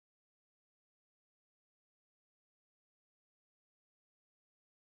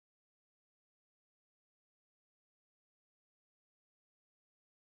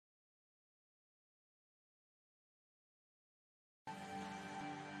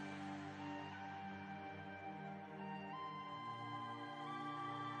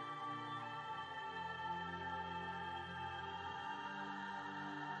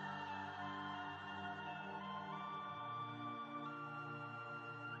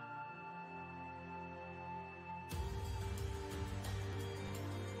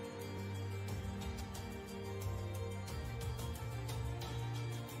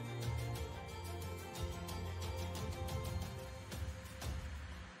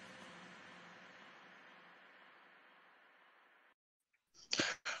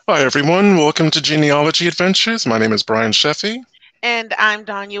Hi, everyone. Welcome to Genealogy Adventures. My name is Brian Sheffy. And I'm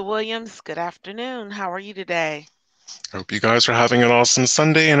Danya Williams. Good afternoon. How are you today? Hope you guys are having an awesome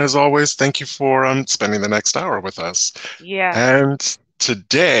Sunday. And as always, thank you for spending the next hour with us. Yes, And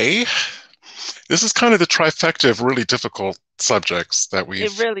today, this is kind of the trifecta of really difficult subjects that it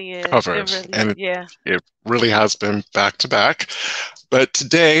we've really is. It covered. really, And yeah. it really has been back to back. But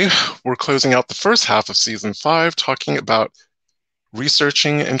today, we're closing out the first half of season 5, talking about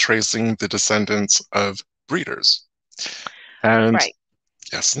researching and tracing the descendants of breeders. And Right.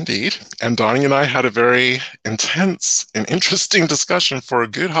 yes, indeed. And Donnie and I had a very intense and interesting discussion for a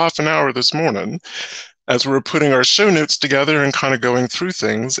good half an hour this morning as we were putting our show notes together and kind of going through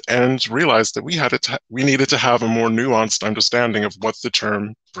things and realized that we needed to have a more nuanced understanding of what the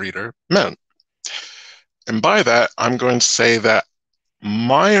term breeder meant. And by that, I'm going to say that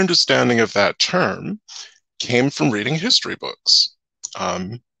my understanding of that term came from reading history books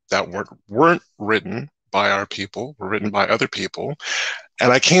that weren't written by our people, were written by other people.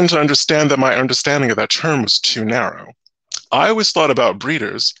 And I came to understand that my understanding of that term was too narrow. I always thought about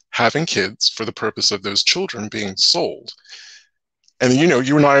breeders having kids for the purpose of those children being sold. And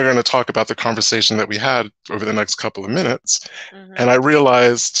you and I are going to talk about the conversation that we had over the next couple of minutes. And Mm-hmm. I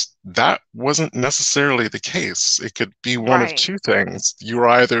realized that wasn't necessarily the case. It could be one of Right. two things. You're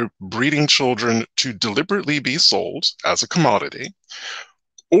either breeding children to deliberately be sold as a commodity,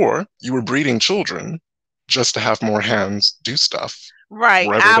 or you were breeding children just to have more hands do stuff Right.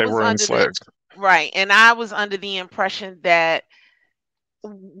 wherever I they was were under the enslaved. right, and I was under the impression that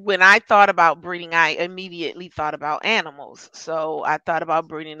when I thought about breeding, I immediately thought about animals. So I thought about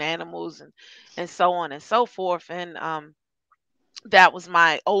breeding animals and so on and so forth. And that was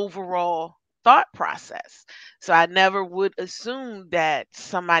my overall thought process. So I never would assume that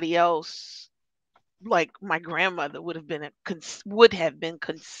somebody else, like my grandmother, would have been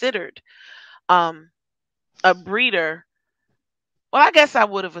considered um, a breeder. Well, I guess I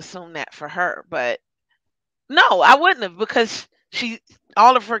would have assumed that for her, but no, I wouldn't have because she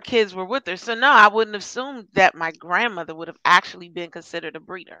all of her kids were with her. So no, I wouldn't have assumed that my grandmother would have actually been considered a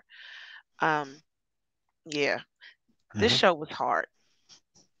breeder. Um, yeah, this Mhm. show was hard.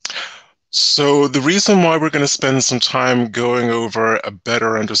 So, the reason why we're going to spend some time going over a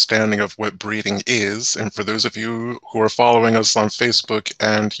better understanding of what breeding is, and for those of you who are following us on Facebook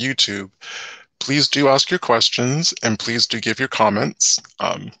and YouTube, please do ask your questions and please do give your comments,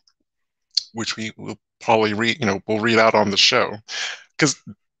 which we will probably we'll read out on the show. Because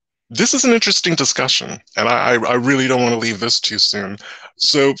this is an interesting discussion, and I really don't want to leave this too soon.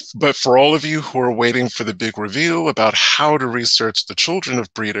 So, but for all of you who are waiting for the big reveal about how to research the children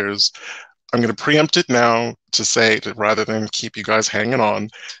of breeders, I'm going to preempt it now to say that rather than keep you guys hanging on,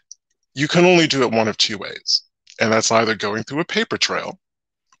 you can only do it one of two ways. And that's either going through a paper trail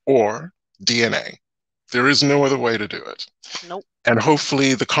or DNA. There is no other way to do it. Nope. And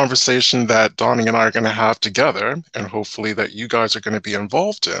hopefully, the conversation that Donnie and I are going to have together, and hopefully that you guys are going to be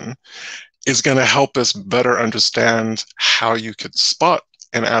involved in, is going to help us better understand how you could spot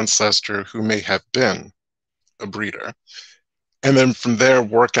an ancestor who may have been a breeder. And then from there,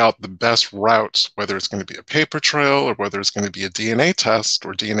 work out the best route, whether it's going to be a paper trail or whether it's going to be a DNA test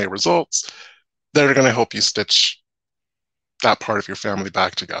or DNA results that are going to help you stitch that part of your family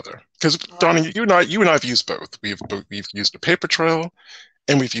back together. Because Right. Donnie, you and I have used both. We've used a paper trail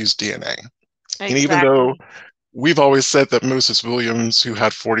and we've used DNA. And even though Exactly. we've always said that Moses Williams, who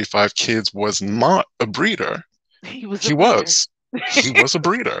had 45 kids, was not a breeder, He was a he breeder. was. He was a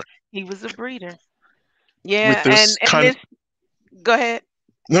breeder He was a breeder. with Yeah, this and kind of. this go ahead.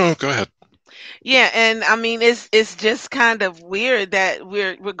 No, go ahead. Yeah, and I mean it's just kind of weird that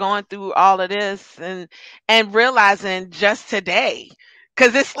we're going through all of this and realizing just today,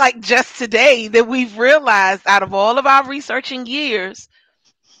 because it's like just today that we've realized out of all of our researching years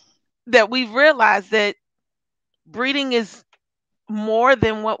that we've realized that breeding is more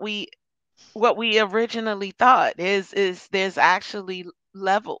than what we originally thought. Is there's actually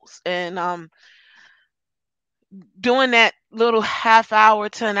levels, and doing that little half hour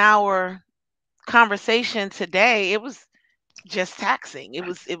to an hour conversation today, it was just taxing. It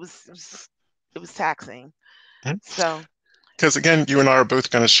was taxing. So, Because again, you and I are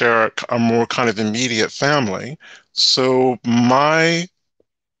both going to share a more kind of immediate family. So my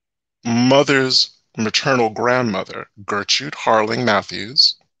mother's maternal grandmother, Gertrude Harling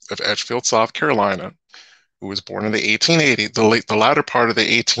Matthews of Edgefield, South Carolina, who was born in the 1880s, the latter part of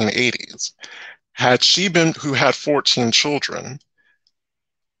the 1880s, who had 14 children.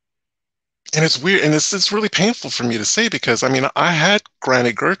 And it's weird, and it's really painful for me to say because I mean I had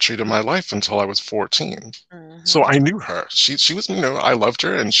Granny Gertrude in my life until I was 14. So Mhm. I knew her. She was, I loved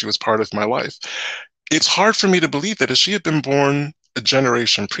her and she was part of my life. It's hard for me to believe that if she had been born a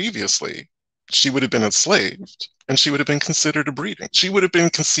generation previously, she would have been enslaved and she would have been considered a breeding. She would have been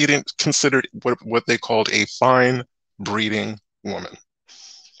considered what they called a fine breeding woman.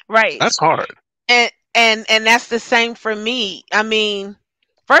 Right. That's hard. And that's the same for me. I mean,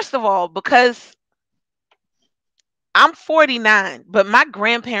 first of all, because I'm 49, but my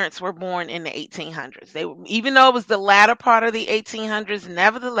grandparents were born in the 1800s. They were, even though it was the latter part of the 1800s,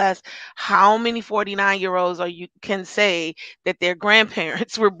 nevertheless, how many 49-year-olds are you can say that their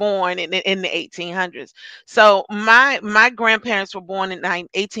grandparents were born in the 1800s? So my grandparents were born in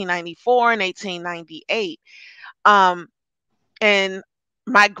 1894 and 1898. Um, and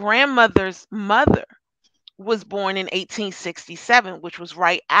my grandmother's mother was born in 1867, which was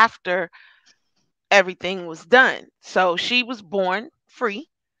right after everything was done. So she was born free,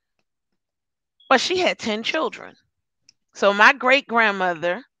 but she had 10 children. So my great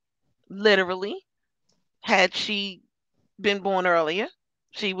grandmother, literally, had she been born earlier,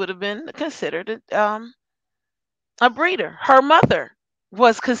 she would have been considered a breeder. Her mother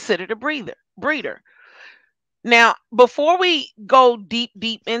was considered a breeder. Now, before we go deep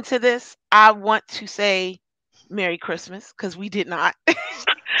into this, I want to say Merry Christmas because we did not.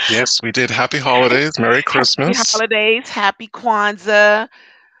 Yes, we did. Happy holidays. Merry Happy Christmas. holidays, happy Kwanzaa,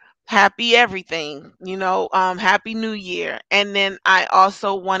 happy everything, happy New Year. And then I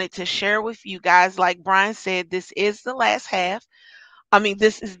also wanted to share with you guys, like Brian said, this is the last half. I mean,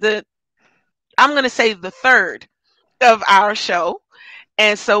 this is I'm going to say the third of our show.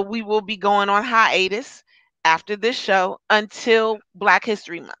 And so we will be going on hiatus after this show until Black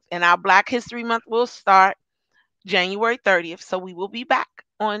History Month. And our Black History Month will start January 30th. So we will be back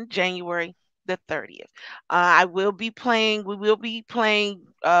on January the 30th. We will be playing, what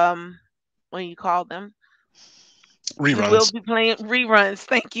do you call them? We will Reruns. be playing reruns.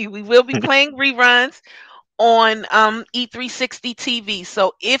 Thank you. We will be playing reruns on E360 TV.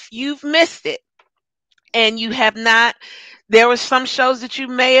 So if you've missed it and you have not, there were some shows that you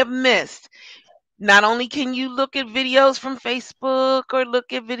may have missed. Not only can you look at videos from Facebook or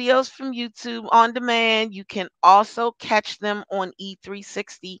look at videos from YouTube on demand, you can also catch them on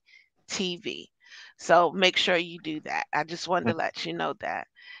E360 TV. So make sure you do that. I just wanted to let you know that.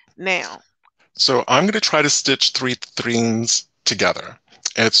 Now, So I'm going to try to stitch three things together.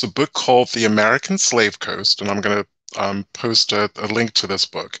 It's a book called The American Slave Coast, and I'm going to post a link to this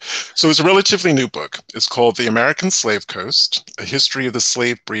book. So it's a relatively new book. It's called The American Slave Coast, A History of the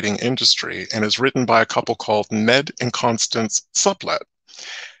Slave Breeding Industry, and is written by a couple called Ned and Constance Sublett.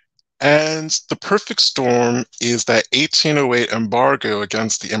 And the perfect storm is that 1808 embargo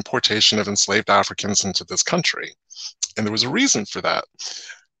against the importation of enslaved Africans into this country. And there was a reason for that.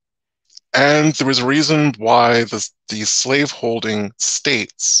 And there was a reason why the slaveholding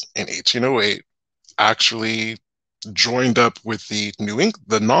states in 1808 actually joined up with the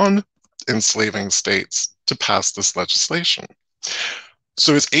non-enslaving states to pass this legislation.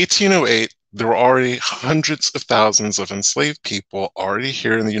 So it's 1808. There were already hundreds of thousands of enslaved people already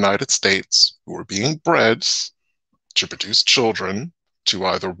here in the United States who were being bred to produce children to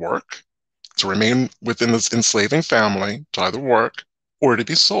either work, to remain within this enslaving family, to either work, or to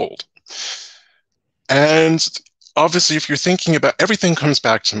be sold. And obviously, if you're thinking about everything comes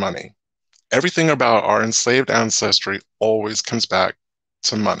back to money, everything about our enslaved ancestry always comes back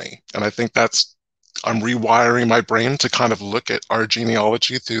to money. And I think I'm rewiring my brain to kind of look at our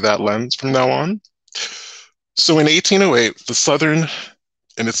genealogy through that lens from now on. So in 1808,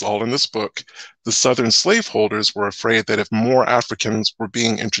 and it's all in this book, the Southern slaveholders were afraid that if more Africans were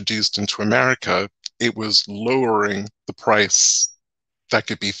being introduced into America, it was lowering the price that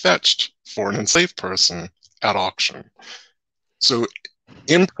could be fetched for an enslaved person at auction. So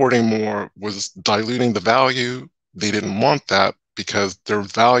importing more was diluting the value. They didn't want that because their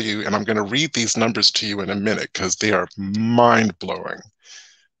value, and I'm going to read these numbers to you in a minute because they are mind blowing.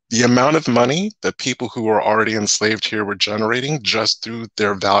 The amount of money that people who were already enslaved here were generating just through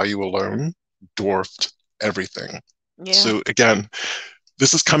their value alone dwarfed everything. yeah. So again,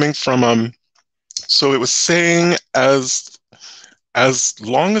 this is coming from so it was saying as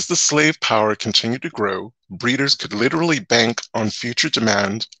long as the slave power continued to grow, breeders could literally bank on future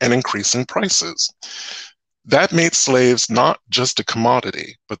demand and increasing prices. That made slaves not just a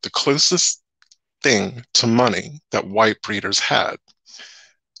commodity, but the closest thing to money that white breeders had.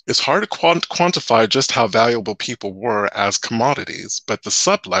 It's hard to quantify just how valuable people were as commodities, but the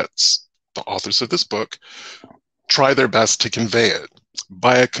Sublets, the authors of this book, try their best to convey it.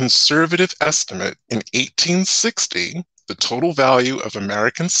 By a conservative estimate, in 1860, the total value of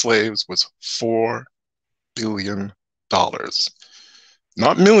American slaves was $4 billion.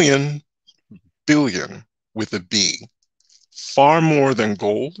 Not million, billion with a B. Far more than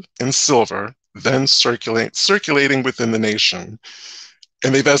gold and silver then circulating within the nation.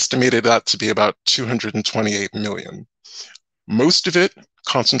 And they've estimated that to be about 228 million. Most of it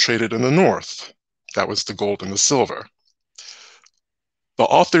concentrated in the north. That was the gold and the silver. The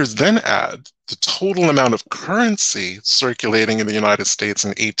authors then add the total amount of currency circulating in the United States in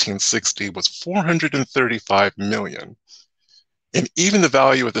 1860 was 435 million. And even the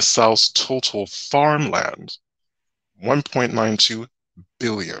value of the South's total farmland, 1.92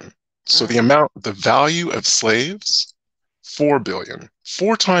 billion. So the value of slaves, 4 billion,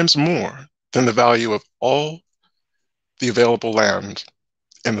 4 times more than the value of all the available land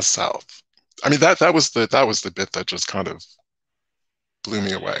in the South. I mean, that was the bit that just kind of blew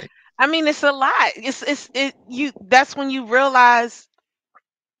me away. I mean, it's a lot. That's when you realize,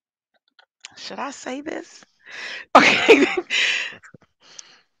 should I say this? Okay.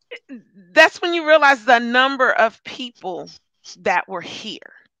 That's when you realize the number of people that were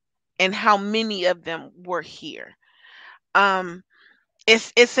here and how many of them were here. Um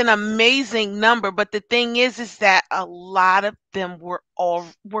it's an amazing number, but the thing is that a lot of them were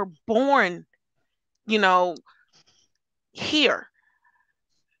born, you know, here.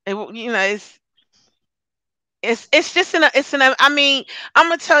 It's just I mean, I'm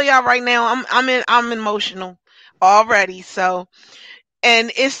gonna tell y'all right now, I'm emotional already. So,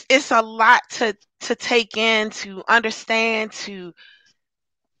 and it's a lot to take in, to understand, to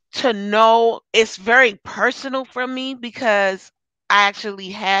know. It's very personal for me because I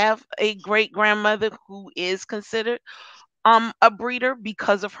actually have a great grandmother who is considered a breeder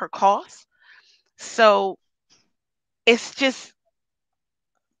because of her cost. So it's just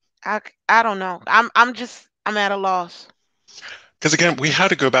I don't know. I'm at a loss. Because again, we had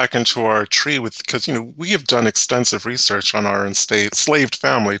to go back into our tree because we have done extensive research on our enslaved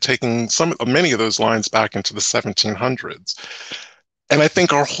family, taking many of those lines back into the 1700s. And I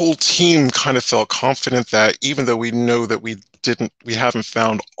think our whole team kind of felt confident that even though we know that we haven't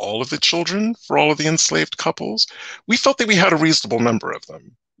found all of the children for all of the enslaved couples, we felt that we had a reasonable number of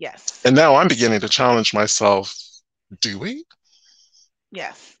them. Yes. And now I'm beginning to challenge myself. Do we?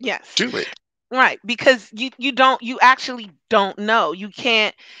 Yes. Yes. Do we? Right, because you actually don't know. You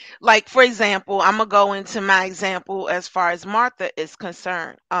can't, like, for example, I'm gonna go into my example as far as Martha is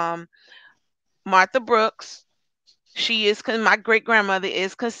concerned. Martha Brooks, my great grandmother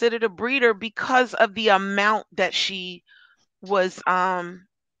is considered a breeder because of the amount that was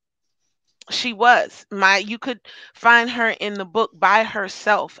you could find her in the book by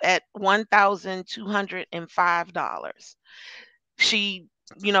herself at $1,205. She,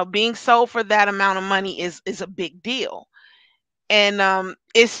 being sold for that amount of money is a big deal. And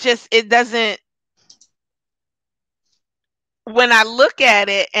it's just, it doesn't, when I look at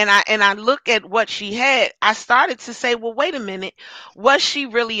it and I look at what she had, I started to say, well, wait a minute, was she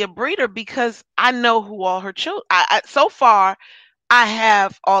really a breeder? Because I know who all her children. So far, I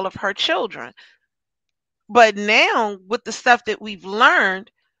have all of her children, but now with the stuff that we've learned,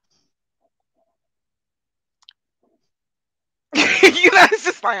 it's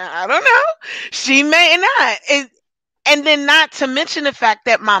just like, I don't know. She may not. And then not to mention the fact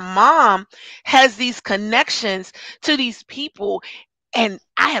that my mom has these connections to these people, and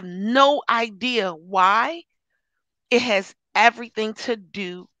I have no idea why. It has everything to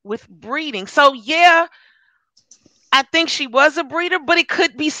do with breeding. So yeah, I think she was a breeder, but it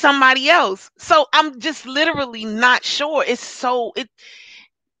could be somebody else. So I'm just literally not sure. This whole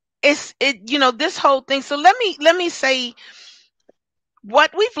thing. So let me say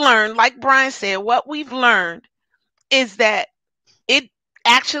what we've learned, like Brian said, what we've learned is that it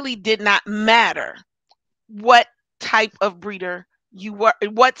actually did not matter what type of breeder you were,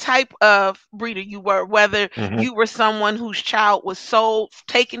 whether you were someone whose child was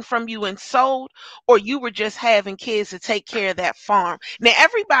taken from you and sold, or you were just having kids to take care of that farm. Now,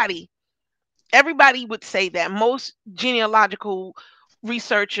 everybody would say that. Most genealogical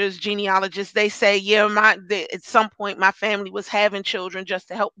researchers, genealogists, they say, yeah, at some point my family was having children just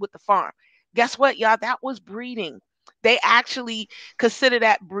to help with the farm. Guess what, y'all? That was breeding. They actually consider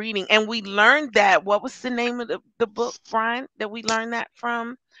that breeding. And we learned that. What was the name of the book, Brian, that we learned that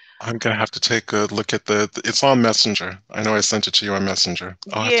from? I'm going to have to take a look at it's on Messenger. I know I sent it to you on Messenger.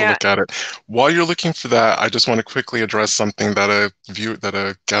 I'll have to Yeah. look at it. While you're looking for that, I just want to quickly address something that a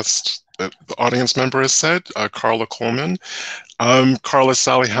guest, that the audience member has said, Carla Coleman. Carla,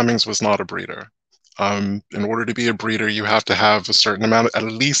 Sally Hemings was not a breeder. In order to be a breeder, you have to have at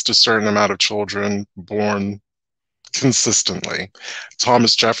least a certain amount of children born consistently.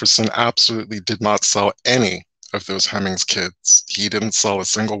 Thomas Jefferson absolutely did not sell any of those Hemmings kids. He didn't sell a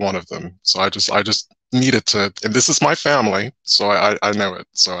single one of them. So I just needed to, and this is my family, so I know it.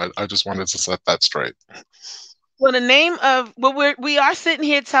 So I just wanted to set that straight. Well, the name of well, we are sitting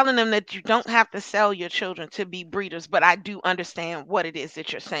here telling them that you don't have to sell your children to be breeders, but I do understand what it is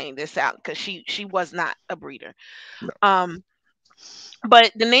that you're saying this out because she was not a breeder. No. Um,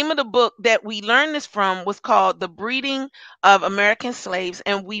 but the name of the book that we learned this from was called "The Breeding of American Slaves,"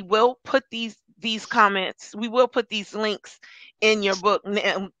 and we will put these comments, we will put these links in your book.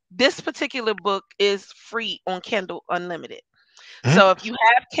 Now, this particular book is free on Kindle Unlimited. Mhm. So if you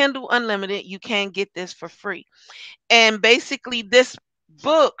have Kindle Unlimited, you can get this for free. And basically, this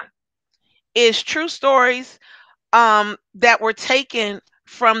book is true stories that were taken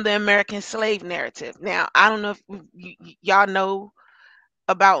from the American slave narrative. Now, I don't know if y'all know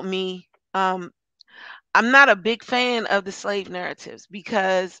about me. I'm not a big fan of the slave narratives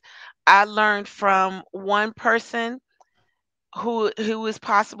because I learned from one person who is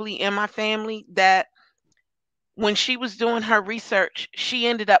possibly in my family that when she was doing her research, she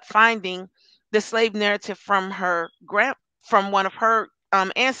ended up finding the slave narrative from from one of her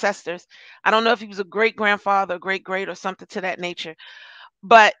ancestors. I don't know if he was a great grandfather, great great, or something to that nature.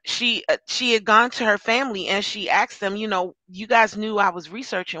 But she had gone to her family and she asked them, you guys knew I was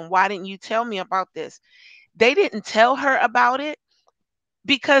researching. Why didn't you tell me about this? They didn't tell her about it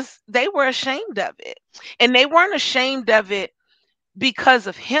because they were ashamed of it, and they weren't ashamed of it because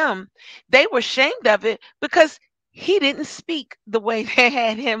of him. They were ashamed of it because he didn't speak the way they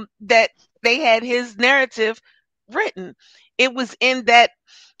had his narrative written. It was in that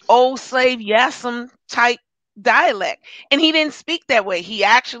old slave Yassam type dialect. And he didn't speak that way. He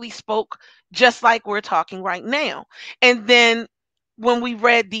actually spoke just like we're talking right now. And then when we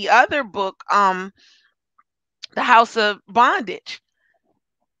read the other book, The House of Bondage,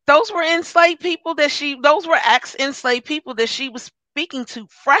 those were enslaved people those were ex-enslaved people that she was speaking to,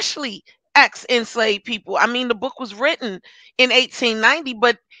 freshly ex-enslaved people. I mean, the book was written in 1890,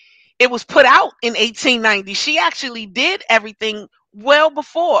 but it was put out in 1890. She actually did everything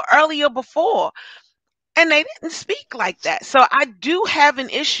earlier before, and they didn't speak like that. So I do have an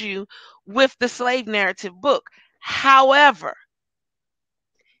issue with the slave narrative book. However,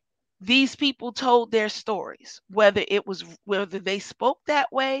 these people told their stories, whether they spoke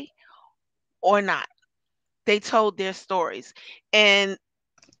that way or not. They told their stories, and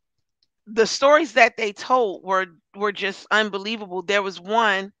the stories that they told were just unbelievable. There was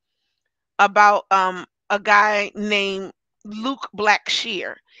one about a guy named Luke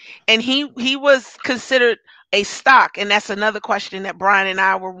Blackshear, and he was considered a stock, and that's another question that Brian and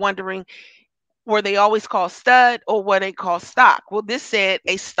I were wondering, were they always called stud or were they called stock? Well, this said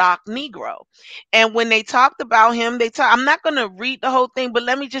a stock Negro. And when they talked about him, I'm not going to read the whole thing, but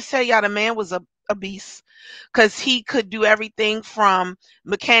let me just tell y'all the man was a beast because he could do everything from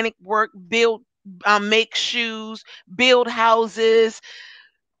mechanic work, make shoes, build houses,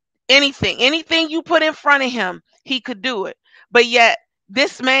 anything you put in front of him, he could do it. But yet,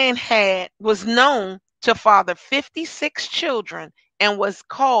 this man was known to father 56 children and was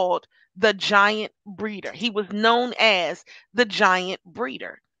called the giant breeder. He was known as the giant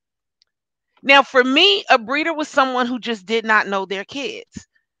breeder. Now, for me, a breeder was someone who just did not know their kids.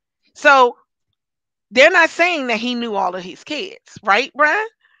 So they're not saying that he knew all of his kids, right, Brian?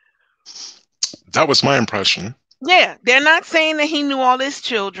 That was my impression. Yeah, they're not saying that he knew all his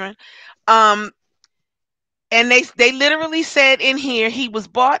children. Um, and they literally said in here he was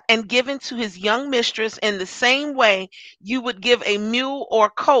bought and given to his young mistress in the same way you would give a mule or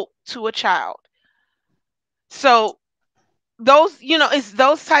colt to a child. So it's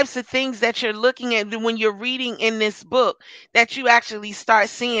those types of things that you're looking at when you're reading in this book that you actually start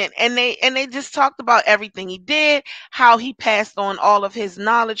seeing. And they just talked about everything he did, how he passed on all of his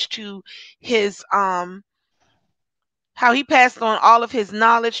knowledge to his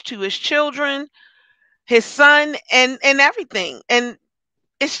children, his son, and everything. And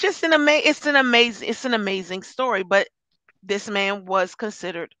it's just it's an amazing story. But this man was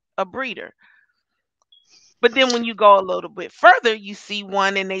considered a breeder. But then when you go a little bit further, you see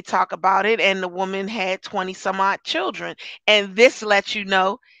one and they talk about it, and the woman had 20 some odd children. And this lets you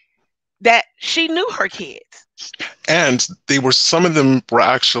know that she knew her kids. And some of them were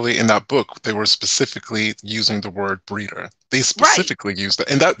actually in that book, they were specifically using the word breeder. They Right. specifically used that.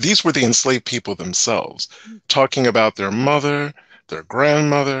 And that these were the enslaved people themselves, talking about their mother, their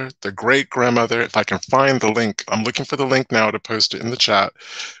grandmother, their great grandmother. If I can find the link, I'm looking for the link now to post it in the chat.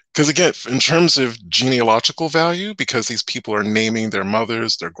 because again, in terms of genealogical value, because these people are naming their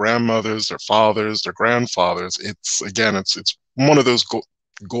mothers, their grandmothers, their fathers, their grandfathers, it's again, it's one of those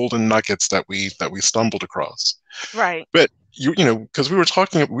golden nuggets that we stumbled across. Right. But because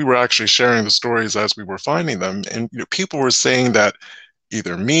we were actually sharing the stories as we were finding them, and people were saying that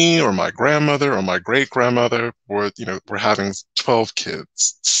either me or my grandmother or my great grandmother were having 12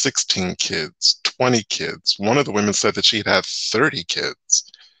 kids, 16 kids, 20 kids. One of the women said that she'd had 30 kids.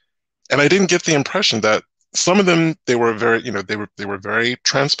 And I didn't get the impression that some of them, they were very, they were very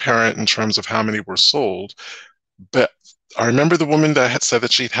transparent in terms of how many were sold. But I remember the woman that had said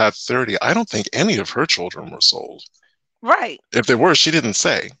that she'd had 30. I don't think any of her children were sold. Right. If they were, she didn't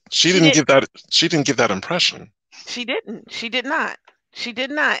say. She She didn't did give that she didn't give that impression. she didn't. She did not. She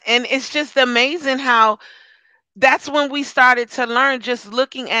did not. And it's just amazing how that's when we started to learn, just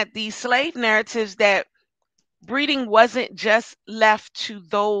looking at these slave narratives, that breeding wasn't just left to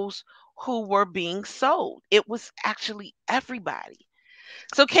those who were being sold. It was actually everybody.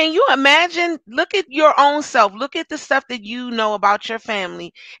 So can you imagine? Look at your own self. Look at the stuff that you know about your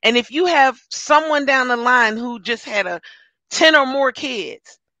family. And if you have someone down the line who just had a 10 or more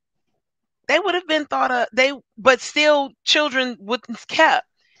kids, they would have been thought of, but still children wouldn't kept.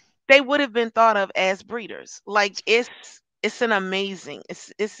 They would have been thought of as breeders. Like it's an amazing.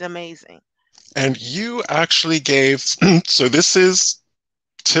 It's amazing. And you actually gave, so this is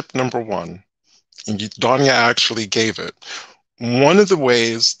tip number one. And Danya actually gave it. One of the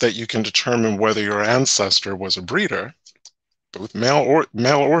ways that you can determine whether your ancestor was a breeder, both male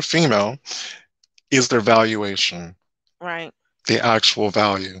or female, is their valuation, Right. the actual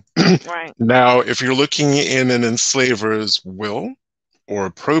value. Right. Now, if you're looking in an enslaver's will or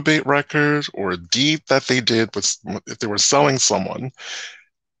a probate record or a deed that they did with, if they were selling someone,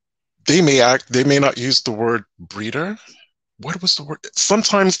 they may not use the word breeder. What was the word?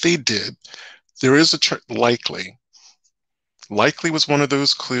 Sometimes they did. There is a likely. Likely was one of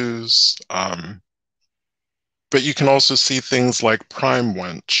those clues. But you can also see things like prime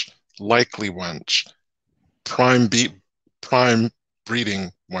wench, likely wench, prime be prime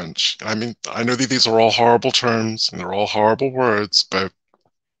breeding wench. I mean, I know that these are all horrible terms and they're all horrible words, but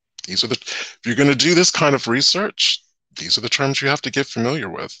if you're going to do this kind of research, these are the terms you have to get familiar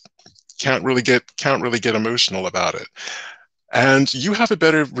with. Can't really get emotional about it. And you have a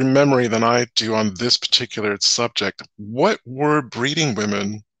better memory than I do on this particular subject. What were breeding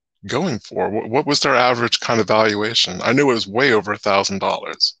women going for? What was their average kind of valuation? I knew it was way over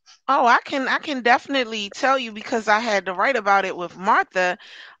 $1,000. Oh, I can definitely tell you because I had to write about it with Martha.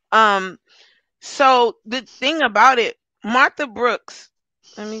 Um, so the thing about it, Martha Brooks,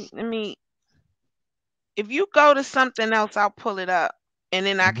 let me if you go to something else, I'll pull it up and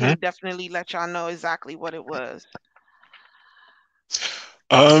then I Mhm. can definitely let y'all know exactly what it was.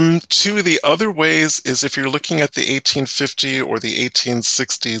 Two of the other ways is if you're looking at the 1850 or the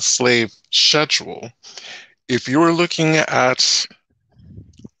 1860s slave schedule, if you're looking at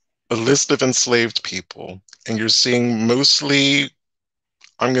a list of enslaved people and you're seeing mostly,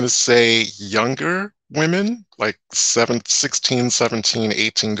 I'm going to say, younger women, like 16, 17,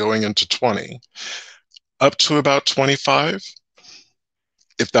 18, going into 20, up to about 25,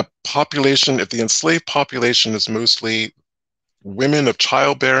 if the enslaved population is mostly women of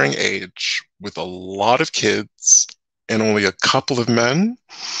childbearing age with a lot of kids and only a couple of men,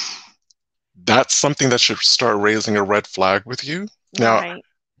 that's something that should start raising a red flag with you. Now, Right.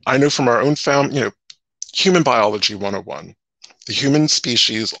 I know from our own family, human biology 101, the human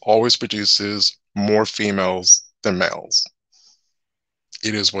species always produces more females than males.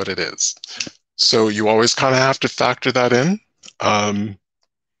 It is what it is. So you always kind of have to factor that in. Um,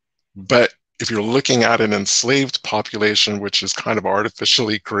 but if you're looking at an enslaved population, which is kind of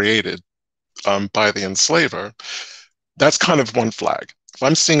artificially created by the enslaver, that's kind of one flag. If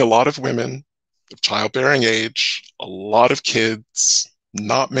I'm seeing a lot of women of childbearing age, a lot of kids,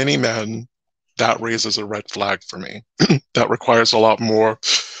 not many men, that raises a red flag for me. That requires a lot more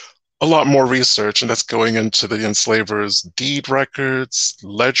research, and that's going into the enslavers' deed records,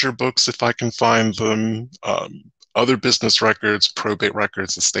 ledger books if I can find them, other business records, probate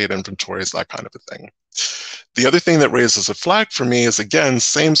records, estate inventories, that kind of a thing. The other thing that raises a flag for me is, again,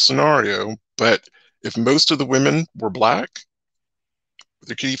 same scenario, but if most of the women were Black,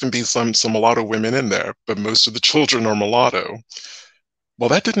 there could even be some mulatto women in there, but most of the children are mulatto. Well,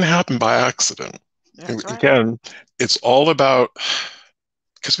 that didn't happen by accident. That's right. Again, it's all about,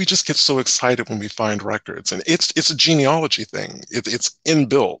 because we just get so excited when we find records, and it's a genealogy thing. It's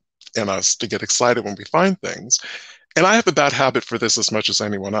inbuilt in us to get excited when we find things. And I have a bad habit for this as much as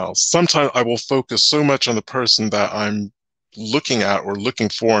anyone else. Sometimes I will focus so much on the person that I'm looking at or looking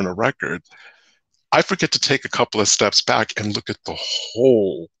for in a record, I forget to take a couple of steps back and look at the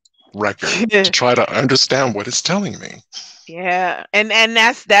whole record to try to understand what it's telling me. Yeah, and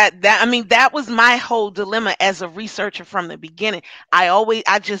that's that I mean that was my whole dilemma as a researcher from the beginning.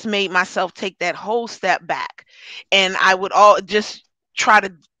 I just made myself take that whole step back, and I would all just try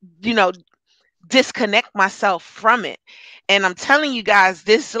to, you know, disconnect myself from it. And I'm telling you guys,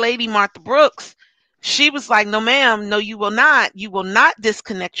 this lady Martha Brooks, she was like, "No, ma'am, no, you will not. You will not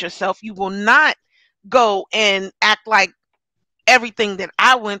disconnect yourself. You will not go and act like everything that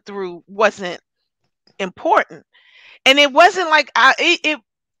I went through wasn't important." And it wasn't like it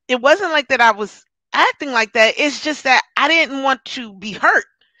wasn't like that I was acting like that. It's just that I didn't want to be hurt.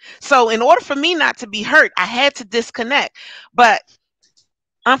 So in order for me not to be hurt, I had to disconnect. But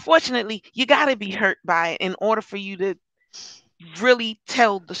unfortunately, you got to be hurt by it in order for you to really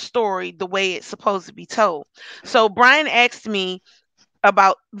tell the story the way it's supposed to be told. So Brian asked me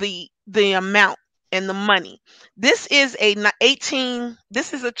about the amount and the money. This is a 18,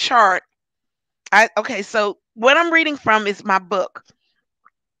 this is a chart. Okay, so what I'm reading from is my book.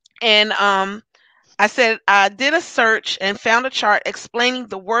 And I said I did a search and found a chart explaining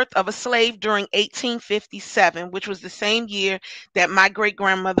the worth of a slave during 1857, which was the same year that my great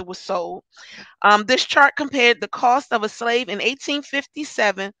grandmother was sold. This chart compared the cost of a slave in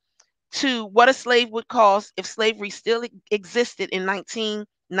 1857 to what a slave would cost if slavery still existed in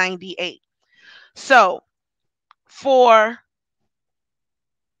 1998. So for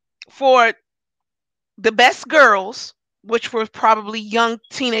for the best girls, which were probably young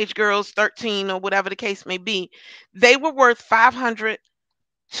teenage girls, 13 or whatever the case may be, they were worth 500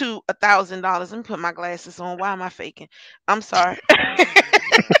 to $1,000. Let me put my glasses on. Why am I faking? I'm sorry.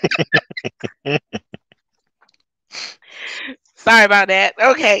 Sorry about that.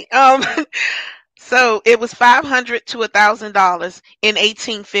 Okay. So it was 500 to $1,000 in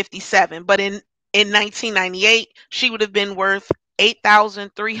 1857, but in 1998, she would have been worth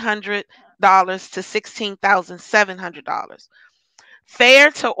 $8,300 to $16,700.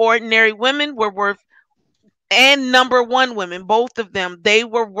 Fair to ordinary women were worth, and number one women, both of them, they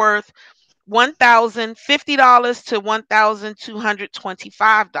were worth $1,050 to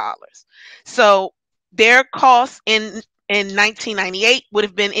 $1,225. So their costs in 1998 would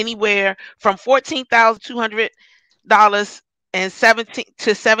have been anywhere from $14,200 and 17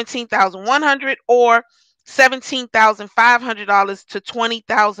 to 17,100, or $17,500 to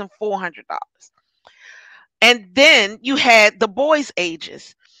 $20,400. And then you had the boys'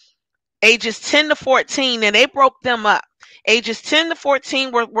 ages 10 to 14, and they broke them up. Ages 10 to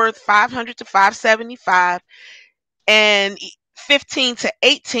 14 were worth 500 to 575, and 15 to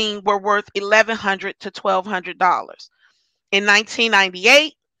 18 were worth 1,100 to $1,200. In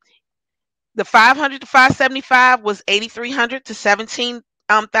 1998, the 500 to 575 was 8,300 to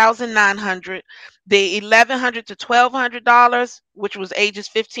 17,900. The 1,100 to $1,200, which was ages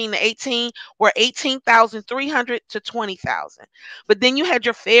 15 to 18, were 18,300 to 20,000. But then you had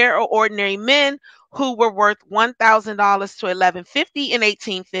your fair or ordinary men who were worth $1,000 to 1,150 in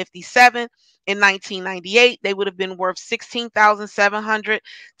 1857. In 1998, they would have been worth 16,700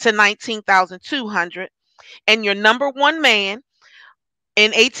 to 19,200. And your number one man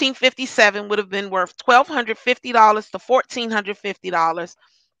in 1857 would have been worth $1,250 to $1,450.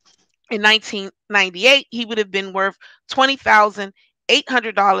 In 1998, he would have been worth $20,800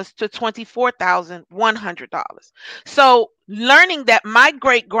 to $24,100. So learning that my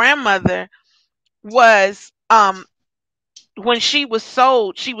great grandmother was, when she was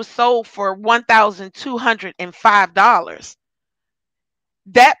sold for $1,205.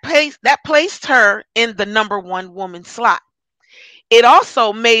 That placed her in the number one woman slot. It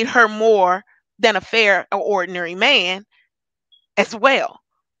also made her more than a fair or ordinary man as well.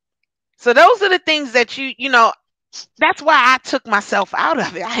 So those are the things that that's why I took myself out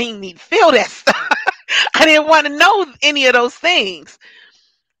of it. I didn't need to feel that stuff. I didn't want to know any of those things.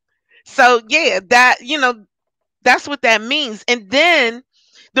 So yeah, that's what that means. And then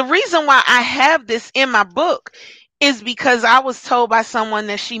the reason why I have this in my book is because I was told by someone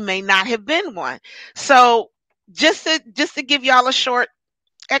that she may not have been one. So just to give y'all a short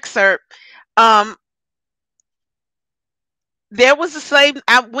excerpt, um, there was a slave.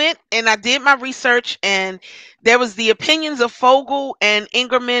 I went and I did my research, and there was the opinions of Fogel and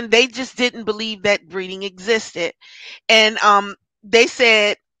Ingerman. They just didn't believe that breeding existed, and they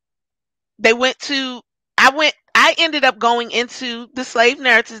said they went to. I ended up going into the slave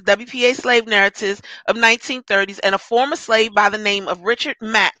narratives, WPA slave narratives of 1930s, and a former slave by the name of Richard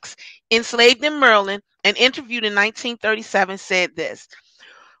Max, enslaved in Maryland and interviewed in 1937, said this.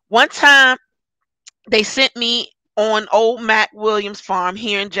 One time they sent me on old Mac Williams farm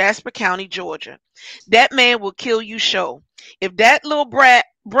here in Jasper County, Georgia. That man will kill you show. If that little brat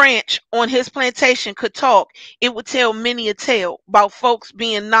branch on his plantation could talk, it would tell many a tale about folks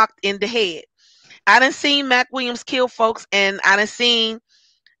being knocked in the head. I done seen Mac Williams kill folks, and I done seen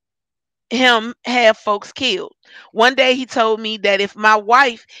him have folks killed. One day he told me that if my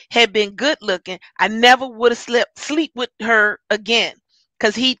wife had been good looking, I never would have sleep with her again.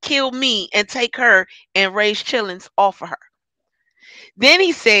 Cause he'd kill me and take her and raise chillins off of her. Then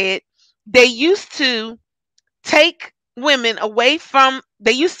he said they used to take women away from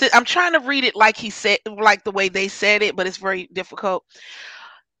they used to I'm trying to read it like he said like the way they said it, but it's very difficult.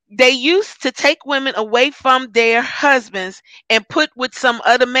 They used to take women away from their husbands and put with some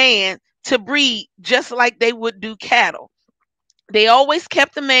other man to breed just like they would do cattle. They always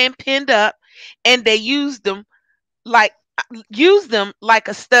kept the man pinned up and they like used them like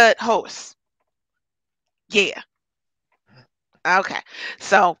a stud horse. Yeah. Okay.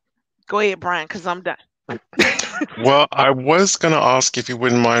 So go ahead, Brian, because I'm done. Well, I was going to ask if you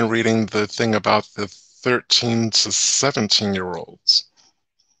wouldn't mind reading the thing about the 13 to 17-year-olds.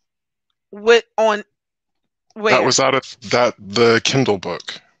 With on That where? was out of the Kindle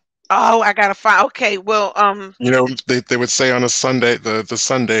book. Oh, I gotta find. Okay, well, They would say on a Sunday, the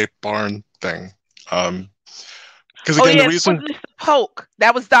Sunday barn thing. Because oh again, the yeah, that was reason. Mr. Polk.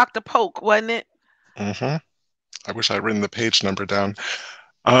 That was Dr. Polk, wasn't it? Mhm. I wish I'd written the page number down.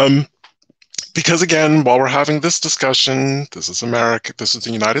 Um, because again, while we're having this discussion, this is America, this is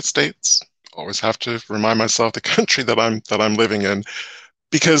the United States. Always have to remind myself the country that I'm living in,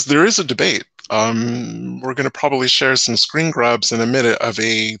 because there is a debate. We're going to probably share some screen grabs in a minute of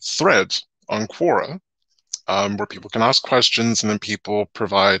a thread on Quora, where people can ask questions and then people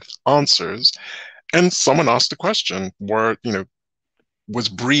provide answers. And someone asked a question where, was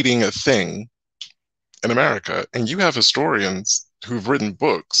breeding a thing in America? And you have historians who've written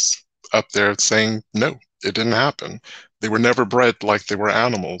books up there saying, no, it didn't happen. They were never bred like they were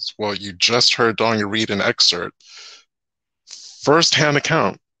animals. Well, you just heard Danya read an excerpt, first-hand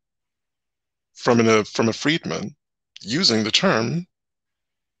account from a freedman using the term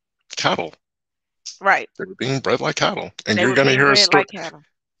cattle. Right. They were being bred like cattle. And They you're were going to being hear a bred story, like cattle.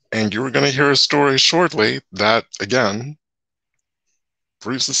 and you're going to hear a story shortly that, again,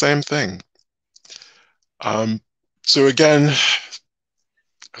 proves the same thing. So again,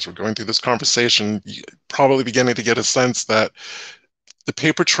 as we're going through this conversation, you're probably beginning to get a sense that the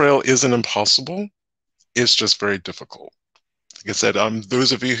paper trail isn't impossible. It's just very difficult. Like I said,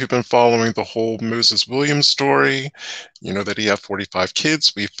 those of you who've been following the whole Moses Williams story, you know that he had 45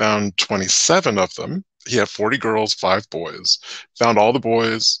 kids. We found 27 of them. He had 40 girls, 5 boys. Found all the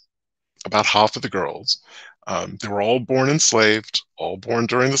boys, about half of the girls. They were all born enslaved, all born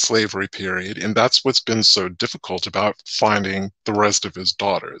during the slavery period, and that's what's been so difficult about finding the rest of his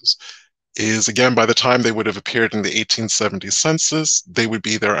daughters. Is again, by the time they would have appeared in the 1870 census, they would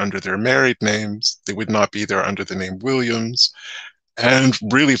be there under their married names. They would not be there under the name Williams. And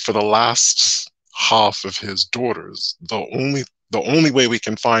really, for the last half of his daughters, the only way we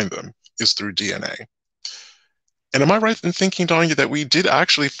can find them is through DNA. And am I right in thinking, Danya, that we did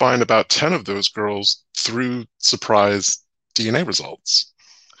actually find about 10 of those girls through surprise DNA results?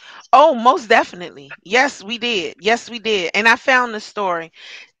 Oh, most definitely. Yes, we did. Yes, we did. And I found the story.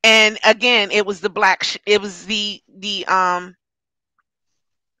 And again, it was it was it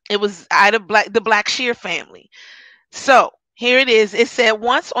was out of the Blackshear family. So here it is. It said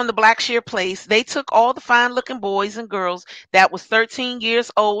once on the Blackshear place, they took all the fine looking boys and girls that was 13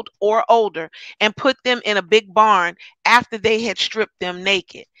 years old or older and put them in a big barn after they had stripped them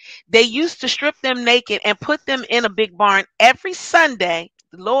naked. They used to strip them naked and put them in a big barn every Sunday,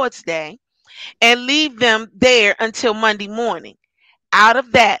 the Lord's Day, and leave them there until Monday morning. Out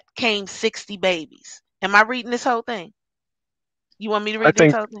of that came 60 babies. Am I reading this whole thing? You want me to I read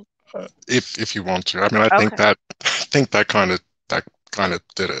this think whole thing? if you want to, I mean, I think Okay. that I think that kind of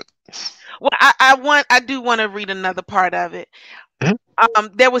did it. Well, I do want to read another part of it. Mhm.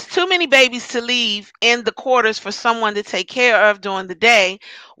 There was too many babies to leave in the quarters for someone to take care of during the day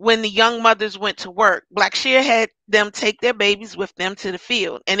when the young mothers went to work. Blackshear had them take their babies with them to the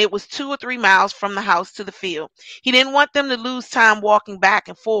field, and it was 2 or 3 miles from the house to the field. He didn't want them to lose time walking back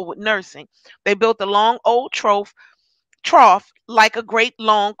and forth nursing. They built a long old trough like a great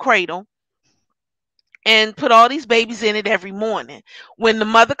long cradle and put all these babies in it every morning. When the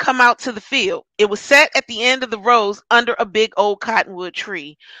mother come out to the field, it was set at the end of the rows under a big old cottonwood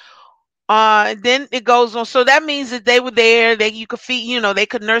tree. Then it goes on. So that means that they were there. That you could feed, they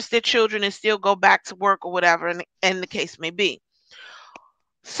could nurse their children and still go back to work or whatever, and the case may be.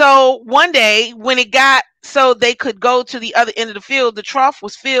 So one day when it got so they could go to the other end of the field, the trough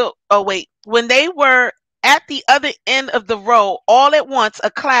was filled. Oh wait, when they were at the other end of the row, all at once a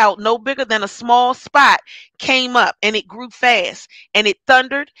cloud no bigger than a small spot came up, and it grew fast, and it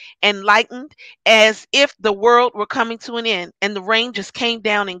thundered and lightened as if the world were coming to an end, and the rain just came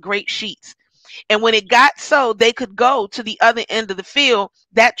down in great sheets. And when it got so they could go to the other end of the field,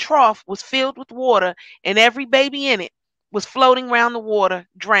 that trough was filled with water, and every baby in it was floating round the water,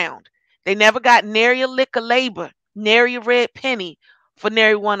 drowned. They never got nary a lick of labor, nary a red penny for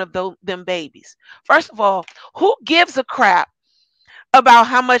nary one of them babies. First of all, who gives a crap about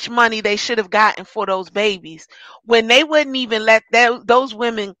how much money they should have gotten for those babies when they wouldn't even let those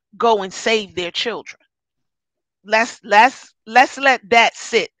women go and save their children? Let's let that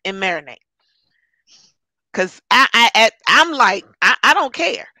sit and marinate. Cause I'm like I don't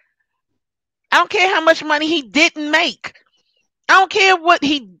care. I don't care how much money he didn't make. I don't care what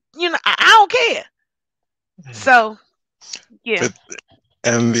he I don't care. So yeah. But,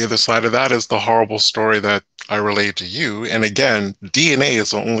 and the other side of that is the horrible story that I relayed to you. And again, DNA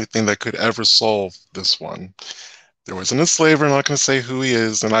is the only thing that could ever solve this one. There was an enslaver, I'm not going to say who he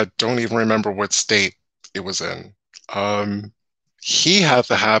is, and I don't even remember what state it was in. He had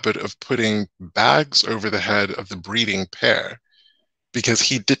the habit of putting bags over the head of the breeding pair because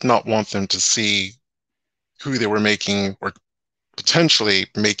he did not want them to see who they were making or potentially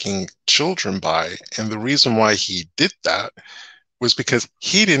making children by. And the reason why he did that was because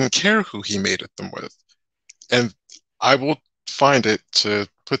he didn't care who he mated them with. And I will find it to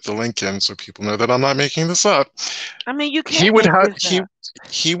put the link in so people know that I'm not making this up. I mean, you can't make this up.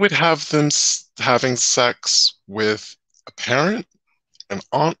 He would have them having sex with a parent, an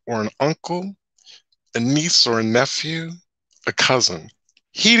aunt or an uncle, a niece or a nephew, a cousin.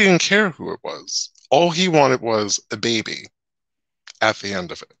 He didn't care who it was. All he wanted was a baby at the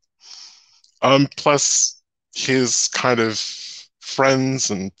end of it. Plus his kind of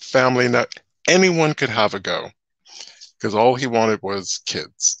friends and family, anyone could have a go because all he wanted was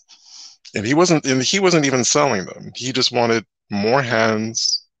kids. And he wasn't even selling them. He just wanted more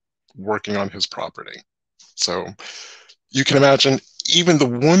hands working on his property. So you can imagine even the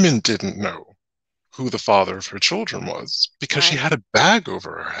woman didn't know who the father of her children was because she had a bag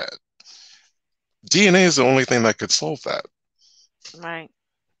over her head. DNA is the only thing that could solve that. Right.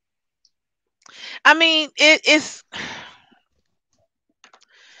 I mean, it's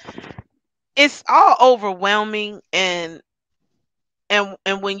all overwhelming, and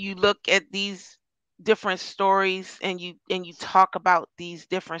when you look at these different stories and you talk about these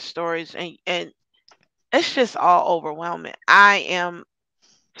different stories, and it's just all overwhelming. I am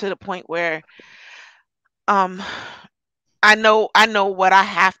to the point where I know what I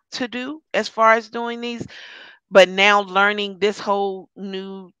have to do as far as doing these, but now learning this whole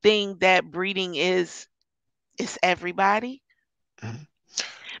new thing that breeding is everybody. Mhm.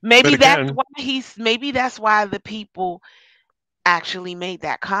 Maybe again, maybe that's why the people actually made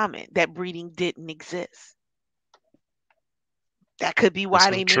that comment that breeding didn't exist. That could be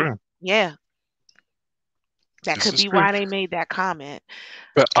why they made, yeah. That This could is be true. why they made that comment.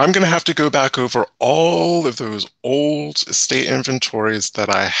 But I'm going to have to go back over all of those old estate inventories that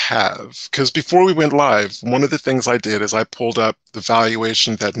I have. Because before we went live, one of the things I did is I pulled up the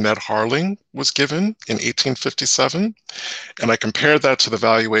valuation that Ned Harling was given in 1857. And I compared that to the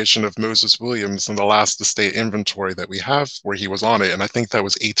valuation of Moses Williams in the last estate inventory that we have where he was on it. And I think that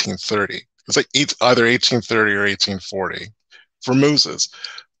was 1830. It's like either 1830 or 1840 for Moses.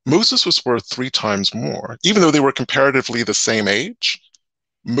 Moses was worth 3 times more, even though they were comparatively the same age.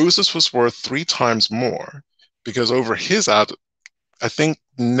 Moses was worth 3 times more because over his I think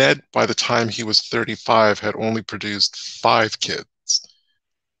Ned, by the time he was 35, had only produced 5 kids.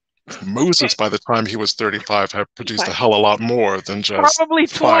 Moses, by the time he was 35, had produced a hell of a lot more than just probably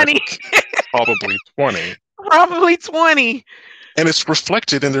 20. 20. Probably 20. Probably 20. And it's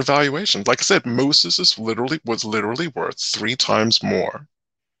reflected in their valuation. Like I said, Moses was literally worth 3 times more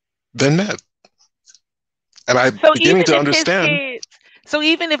than Ned. And I'm beginning to understand. So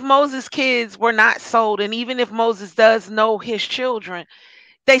even if Moses' kids were not sold, and even if Moses does know his children,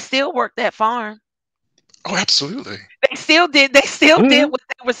 they still worked that farm. Oh, absolutely. They still did. They still did what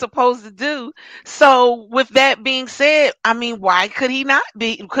they were supposed to do. So, with that being said, I mean, why could he not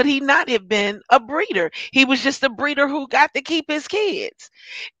be? Could he not have been a breeder? He was just a breeder who got to keep his kids,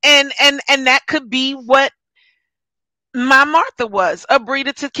 and that could be what my Martha was, a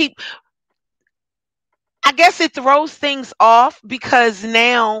breeder to keep. I guess it throws things off because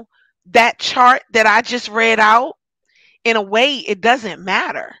now that chart that I just read out, in a way, it doesn't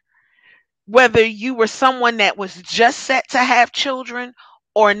matter whether you were someone that was just set to have children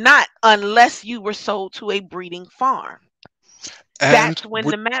or not, unless you were sold to a breeding farm. And That's when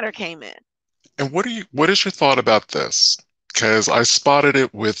the matter came in. what is your thought about this? Because I spotted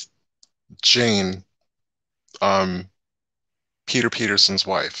it with Jane, um, Peter Peterson's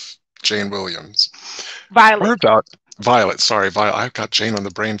wife, Jane Williams. Her Violet. about Violet, sorry, Violet. I've got Jane on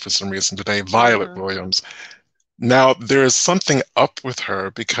the brain for some reason today. Violet Hmm. Williams. Now, there is something up with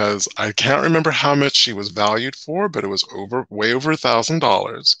her because I can't remember how much she was valued for, but it was way over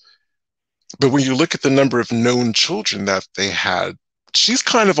 $1,000. But when you look at the number of known children that they had, she's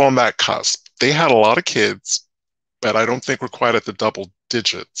kind of on that cusp. They had a lot of kids, but I don't think we're quite at the double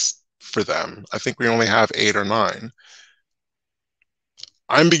digits for them. I think we only have 8 or 9.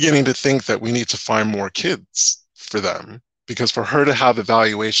 I'm beginning to think that we need to find more kids for them because for her to have the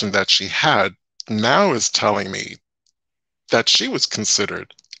valuation that she had now is telling me that she was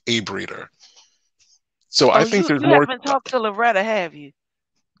considered a breeder. So I Oh, think there's you more. haven't talked to Loretta, have you?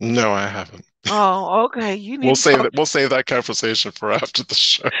 No, I haven't. Oh, okay. You need to talk We'll save that conversation for after the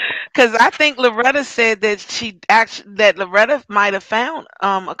show. because I think Loretta said that Loretta might have found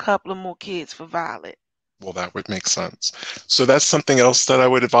a couple of more kids for Violet. Well, that would make sense. So that's something else that I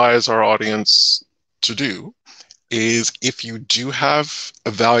would advise our audience to do is if you do have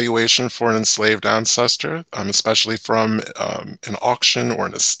a valuation for an enslaved ancestor, especially from an auction or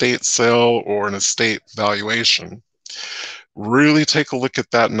an estate sale or an estate valuation, really take a look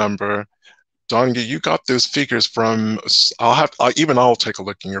at that number. Donya, you got those figures from. I'll take a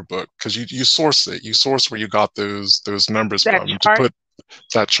look in your book because you source it. You source where you got those numbers That from to chart? put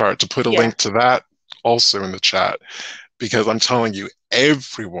that chart to put a Yeah. link to that also in the chat because I'm telling you,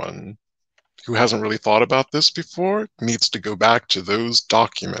 everyone who hasn't really thought about this before needs to go back to those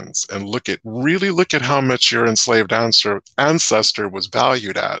documents and really look at how much your enslaved ancestor was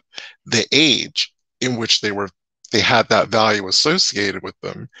valued at, the age in which they had that value associated with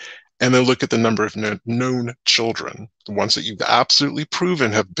them, and then look at the number of known children, the ones that you've absolutely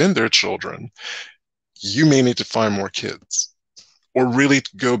proven have been their children. You may need to find more kids, or really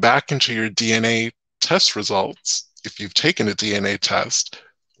go back into your DNA test results. If you've taken a DNA test,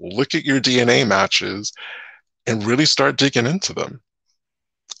 look at your DNA matches and really start digging into them.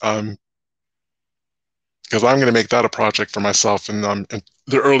 Because I'm going to make that a project for myself in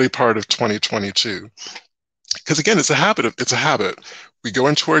the early part of 2022. Because again, it's a habit. We go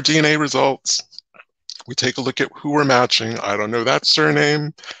into our DNA results, we take a look at who we're matching. I don't know that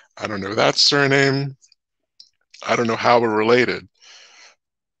surname. I don't know that surname. I don't know how we're related.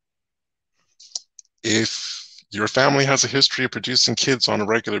 If your family has a history of producing kids on a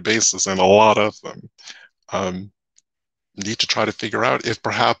regular basis, and a lot of them, need to try to figure out if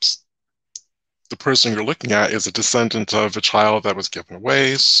perhaps the person you're looking at is a descendant of a child that was given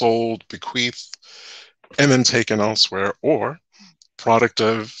away, sold, bequeathed, and then taken elsewhere, or product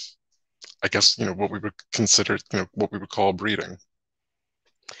of, I guess, what we would consider, what we would call breeding.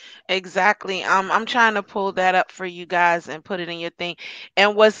 Exactly. I'm trying to pull that up for you guys and put it in your thing.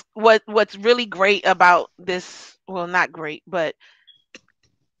 And what's really great about this, well, not great, but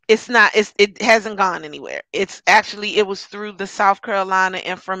it hasn't gone anywhere. It was through the South Carolina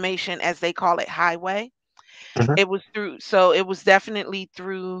information, as they call it, highway. Mhm. It was definitely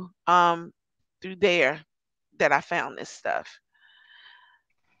through there that I found this stuff.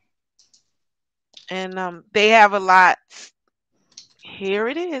 And they have a lot. Here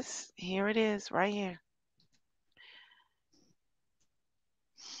it is. Here it is right here.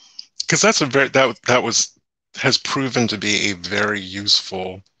 Because that's a very that was has proven to be a very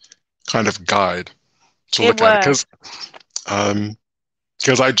useful kind of guide to It look at it. was. Um,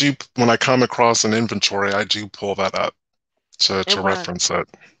 because I do, when I come across an inventory, I do pull that up It to was. reference it.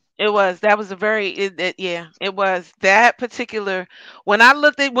 It was. That was a very yeah, it was that particular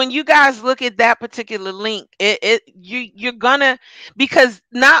when you guys look at that particular link, you're gonna, because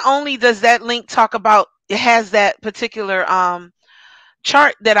not only does that link talk about, it has that particular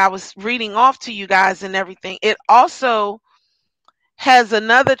chart that I was reading off to you guys and everything. It also has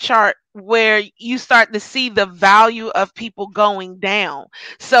another chart where you start to see the value of people going down.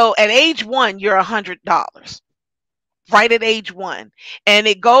 So at age 1, you're $100, right at age 1, and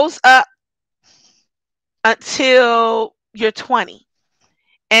it goes up until you're 20.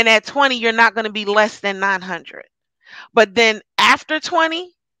 And at 20, you're not going to be less than 900. But then after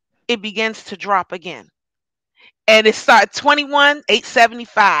 20, it begins to drop again. And it starts 21,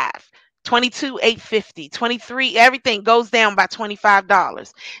 875, 22, 850, 23, everything goes down by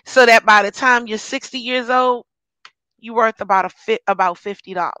 $25. So that by the time you're 60 years old, you're worth about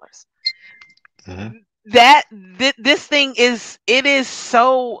 $50. Mm-hmm. This thing is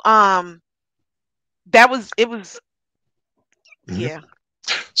so that was it was Mm-hmm. yeah.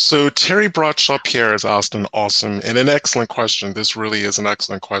 So Terry Bradshaw-Pierre has asked an awesome and an excellent question. This really is an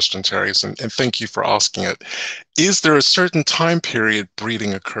excellent question, Terry, and thank you for asking it. Is there a certain time period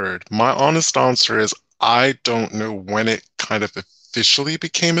breeding occurred? My honest answer is I don't know when it kind of officially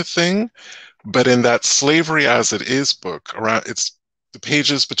became a thing, but in that Slavery as It Is book, around it's the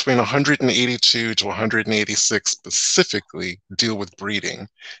pages between 182 to 186 specifically deal with breeding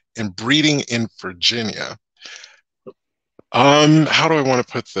and breeding in Virginia. How do I want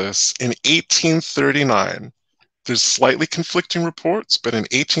to put this? In 1839, there's slightly conflicting reports, but in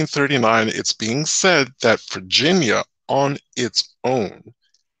 1839, it's being said that Virginia on its own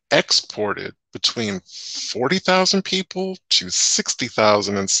exported between 40,000 people to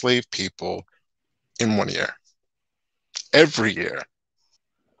 60,000 enslaved people in 1 year. Every year.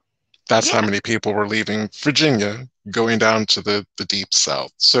 That's how Yeah. many people were leaving Virginia, going down to the deep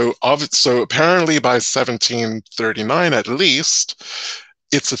south. So apparently by 1739 at least,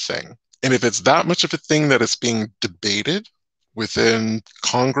 it's a thing. And if it's that much of a thing that it's being debated within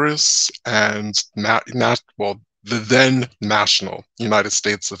Congress and the then national United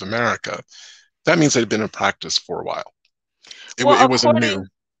States of America, that means it had been in practice for a while. Well, It wasn't new.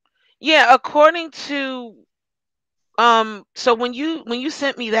 according to so when you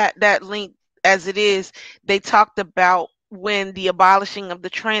sent me that link, as it is, they talked about when the abolishing of the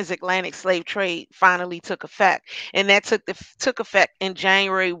transatlantic slave trade finally took effect, and that took effect in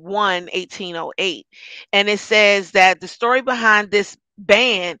January 1, 1808. And it says that the story behind this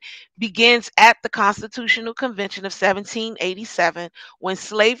ban begins at the Constitutional Convention of 1787, when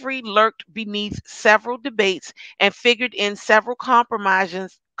slavery lurked beneath several debates and figured in several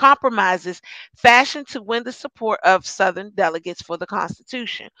compromises fashioned to win the support of Southern delegates for the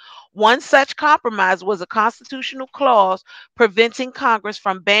Constitution. One such compromise was a constitutional clause preventing Congress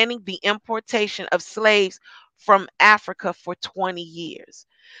from banning the importation of slaves from Africa for 20 years.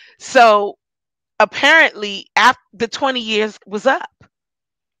 So apparently, after the 20 years was up,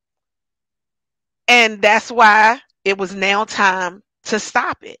 and that's why it was now time to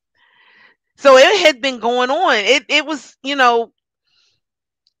stop it. So it had been going on. It was,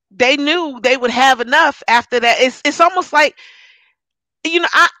 they knew they would have enough after that. It's almost like,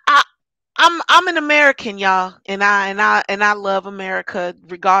 I'm an American, y'all, and I love America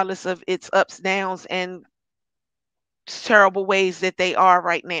regardless of its ups, downs, and terrible ways that they are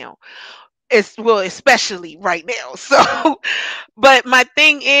right now. It's, well, especially right now. So, but my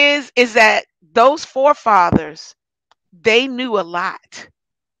thing is that those forefathers, they knew a lot.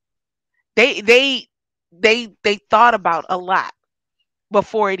 They they they thought about a lot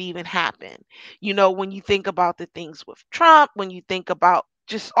before it even happened. When you think about the things with Trump, when you think about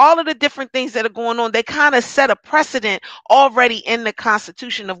just all of the different things that are going on, they kind of set a precedent already in the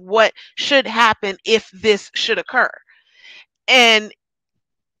Constitution of what should happen if this should occur. And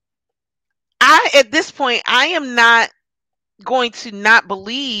at this point, I am not going to not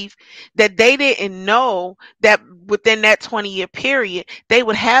believe that they didn't know that within that 20-year period, they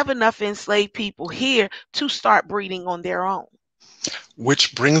would have enough enslaved people here to start breeding on their own.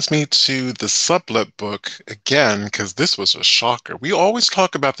 Which brings me to the sublet book again, because this was a shocker. We always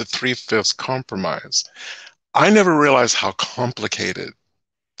talk about the three-fifths compromise. I never realized how complicated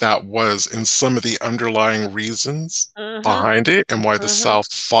that was in some of the underlying reasons Mhm. behind it and why the Mhm.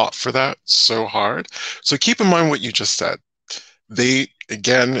 South fought for that so hard. So keep in mind what you just said. They,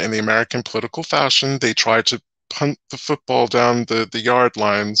 again, in the American political fashion, they tried to punt the football down the yard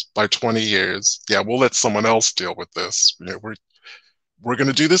lines by 20 years. Yeah, we'll let someone else deal with this. We're going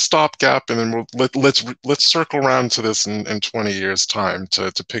to do this stopgap, and then let's circle around to this in 20 years' time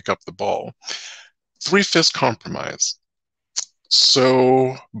to pick up the ball. Three-fifths compromise.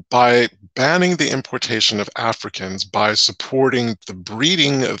 So by banning the importation of Africans, by supporting the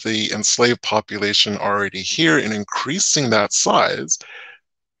breeding of the enslaved population already here and increasing that size,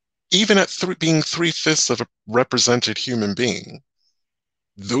 even at being three-fifths of a represented human being,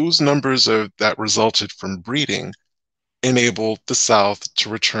 those numbers that resulted from breeding enabled the South to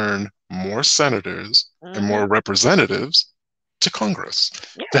return more senators and Mhm. more representatives to Congress,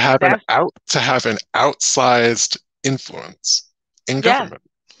 to Yeah, have that's to have an outsized influence in yeah. government.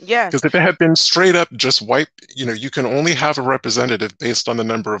 Yes. Because if it had been straight up just white, you can only have a representative based on the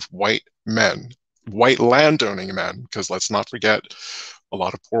number of white men, white landowning men, because let's not forget, a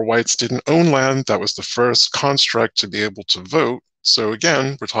lot of poor whites didn't own land. That was the first construct to be able to vote. So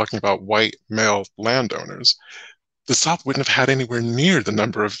again, we're talking about white male landowners. The South wouldn't have had anywhere near the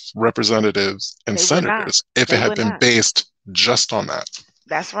number of representatives and They would not. senators if it They had would been not. based just on that.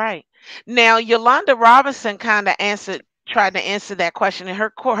 That's right. Now, Yolanda Robinson kind of answered tried to answer that question, and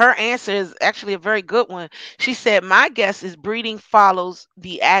her answer is actually a very good one. She said, "My guess is breeding follows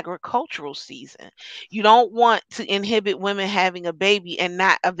the agricultural season. You don't want to inhibit women having a baby and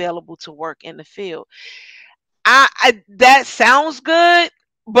not available to work in the field." I that sounds good,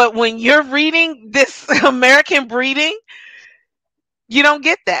 but when you're reading this American breeding, you don't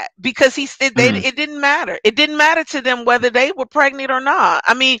get that because he said they Mm. it didn't matter. It didn't matter to them whether they were pregnant or not.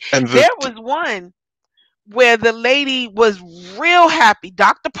 I mean, And there was one where the lady was real happy.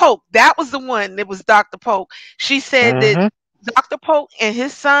 Dr. Polk, that was the one. It was Dr. Polk. She said that mhm. Dr. Polk and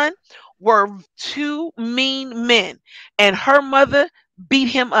his son were two mean men, and her mother beat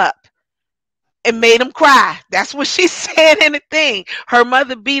him up and made him cry. That's what she said in the thing. Her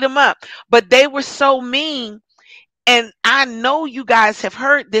mother beat him up, but they were so mean. And I know you guys have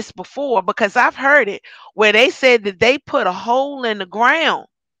heard this before because I've heard it where they said that they put a hole in the ground,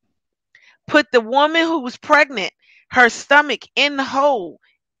 put the woman who was pregnant, her stomach in the hole,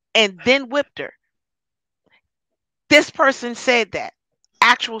 and then whipped her. This person said that.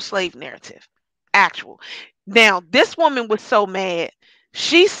 Actual slave narrative. Actual. Now, this woman was so mad.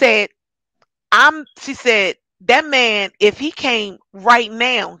 She said, she said, that man, if he came right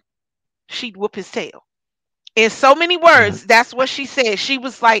now, she'd whoop his tail. In so many Mhm. words, that's what she said. She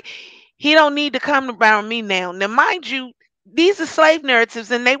was like, he don't need to come around me now. Now, mind you, these are slave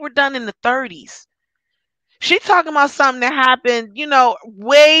narratives and they were done in the 30s. She talking about something that happened,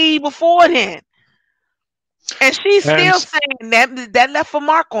 way before then. And she's And still saying that left a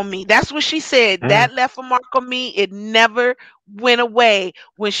mark on me. That's what she said. mm, That left a mark on me. It never went away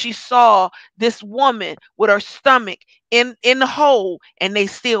when she saw this woman with her stomach in the hole and they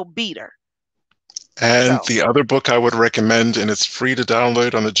still beat her. and So the other book I would recommend, and it's free to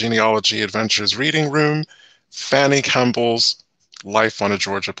download on the Genealogy Adventures Reading Room, Fanny Kemble's Life on a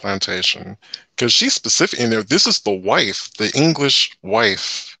Georgia Plantation. Because she's specific, this is the wife, the English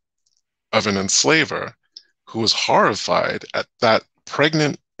wife of an enslaver who was horrified at that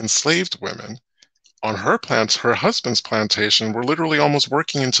pregnant enslaved women on her husband's plantation were literally almost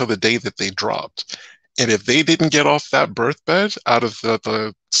working until the day that they dropped. And if they didn't get off that birth bed out of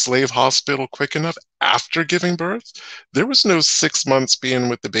the slave hospital quick enough after giving birth, there was no 6 months being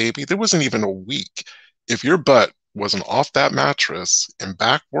with the baby. There wasn't even a week. If your butt wasn't off that mattress and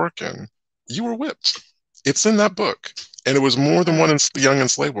back working, you were whipped. It's in that book. And it was more than one mm, young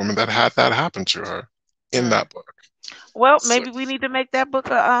enslaved woman that had that happen to her in mm. that book. Well, So maybe we need to make that book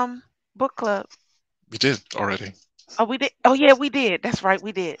a book club. we did already. Oh, we did. Oh, yeah, we did. That's right,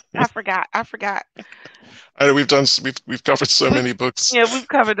 we did. I forgot. I forgot. I know we've covered so We many books Yeah, we've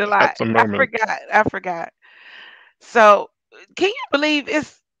covered a at lot. the I moment. forgot. I forgot. So, can you believe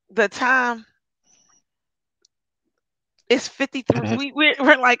it's the time? It's 53. Mhm.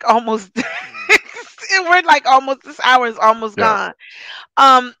 We're like almost we're like almost this hour is almost Yeah, gone.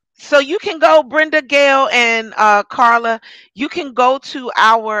 So you can go, Brenda, Gail, and Carla, you can go to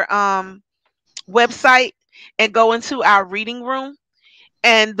our website and go into our reading room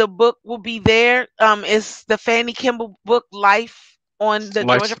and the book will be there. It's the Fanny Kimball book, life,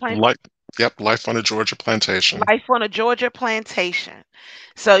 life, yep, Life on a Georgia Plantation. Life on a Georgia Plantation.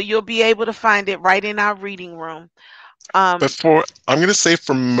 So you'll be able to find it right in our reading room. But Um, I'm going to say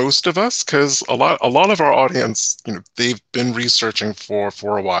for most of us, because a lot of our audience, they've been researching for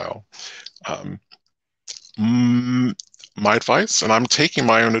a while. Um, mm, my advice, and I'm taking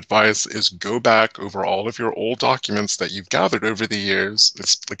my own advice, is go back over all of your old documents that you've gathered over the years.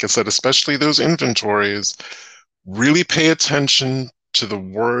 It's like I said, especially those inventories. Really pay attention to the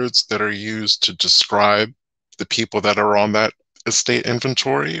words that are used to describe the people that are on that estate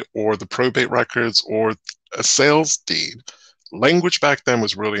inventory or the probate records or a sales deed. Language back then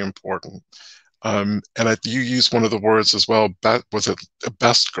was really important. You used one of the words as well. Was it a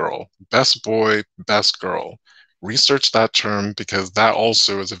best girl, best boy, best girl? Research that term because that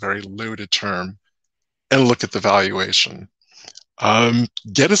also is a very loaded term and look at the valuation.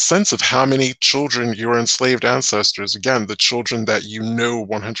 Get a sense of how many children your enslaved ancestors, again, the children that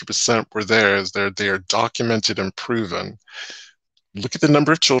 100% were theirs, they are documented and proven. Look at the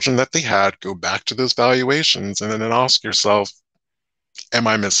number of children that they had, go back to those valuations, and then ask yourself, am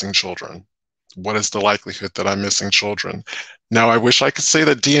I missing children? What is the likelihood that I'm missing children? Now, I wish I could say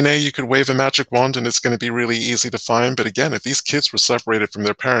that DNA, you could wave a magic wand and it's going to be really easy to find. But again, if these kids were separated from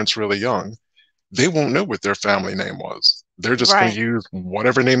their parents really young, they won't know what their family name was. They're just going to right, use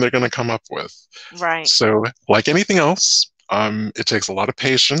whatever name they're going to come up with. right. So, like anything else, it takes a lot of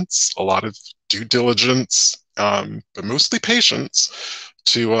patience, a lot of due diligence, but mostly patience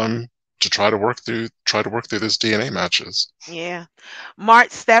to to try to work through those DNA matches. Yeah.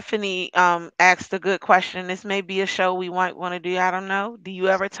 Mark Stephanie asked a good question. This may be a show we might want to do. I don't know. Do you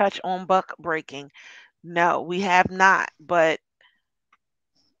ever touch on buck breaking? No, we have not, but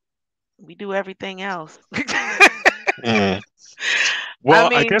we do everything else. Mm. I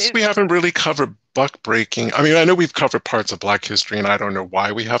Well, I mean, guess we haven't really covered buck breaking. I mean, I know we've covered parts of Black history, and I don't know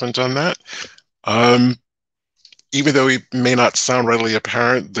why we haven't done that. Um, Even though it may not sound readily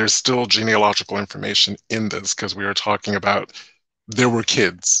apparent, there's still genealogical information in this because we are talking about there were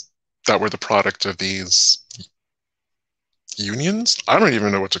kids that were the product of these unions. I don't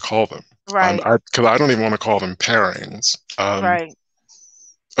even know what to call them. right, Because I don't even want to call them pairings right,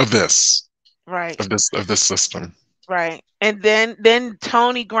 of this right, of this system. right. And then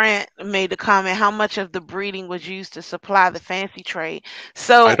Tony Grant made the comment how much of the breeding was used to supply the fancy trade.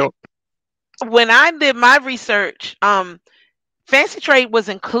 I So don't. when I did my research, fancy trade was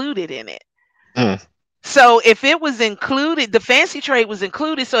included in it. Mm, So if it was included, the fancy trade was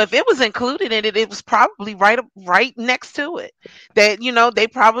included. So if it was included in it, it was probably right next to it. That they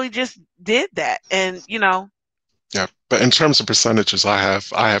probably just did that, and yeah, but in terms of percentages, I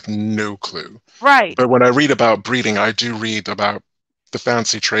have no clue. right, But when I read about breeding, I do read about the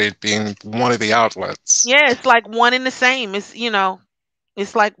fancy trade being one of the outlets. yeah, it's like one and the same.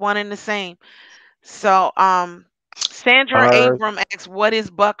 It's like one and the same. So Sandra Uh, Abram asks, "What is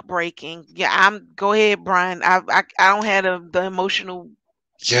buck breaking?" Yeah, go ahead, Brian. I don't have the emotional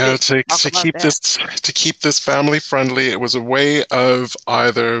Yeah, wit to talk about that. to keep this family friendly, it was a way of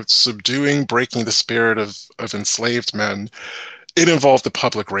either subduing, breaking the spirit of enslaved men. It involved the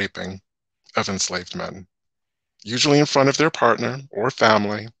public raping of enslaved men, usually in front of their partner or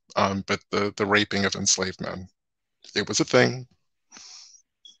family, but the raping of enslaved men. It was a thing.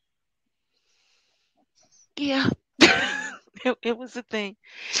 Yeah, it was a thing.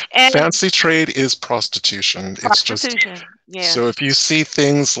 And Fancy trade is prostitution. It's just prostitution. Yeah. so if you see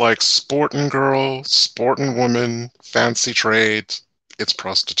things like sporting girl, sporting woman, fancy trade, it's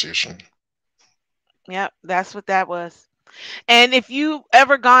prostitution. Yep, that's what that was. And if you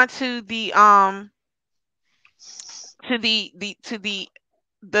ever gone to the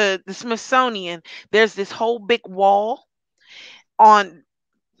Smithsonian, there's this whole big wall on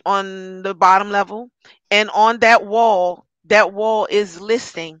the bottom level, and on that wall is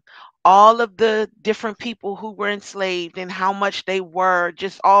listing all of the different people who were enslaved and how much they were,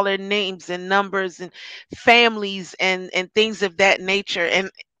 just all their names and numbers and families and things of that nature. And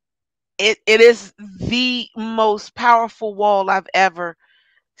it is the most powerful wall I've ever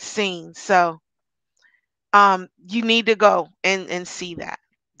seen. So you need to go and see that,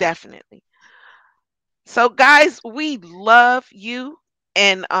 definitely. So guys, we love you,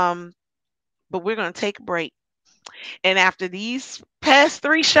 and but we're gonna take a break. And after these past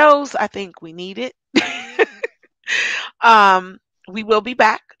 3 shows, I think we need it. um we will be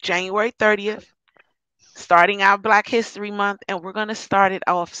back January 30th, starting our Black History Month, and we're gonna start it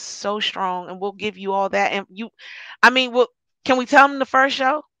off so strong, and we'll give you all that. And I mean, well, can we tell them the first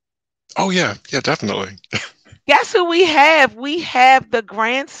show? Oh yeah, yeah, definitely. Guess who we have? We have the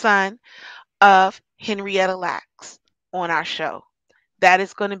grandson of Henrietta Lacks on our show. That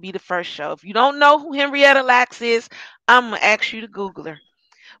is going to be the first show. If you don't know who Henrietta Lacks is, I'm going to ask you to Google her.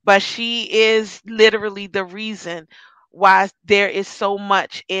 But she is literally the reason why there is so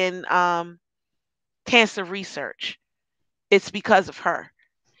much in cancer research. It's because of her.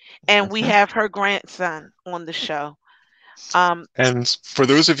 And we Mhm. have her grandson on the show. Um, And for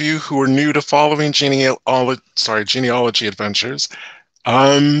those of you who are new to following genealogy adventures,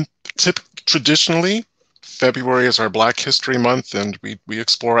 um, traditionally, February is our Black History Month, and we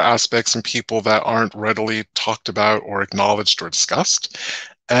explore aspects and people that aren't readily talked about or acknowledged or discussed.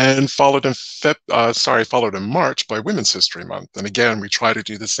 And followed in March by Women's History Month. And again, we try to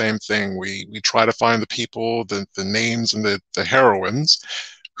do the same thing. We try to find the people, the names, and the heroines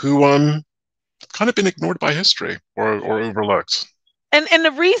who kind of been ignored by history or overlooked. and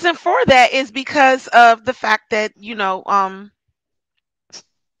the reason for that is because of the fact that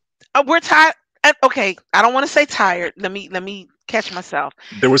we're tired. Okay, I don't want to say tired. Let me catch myself.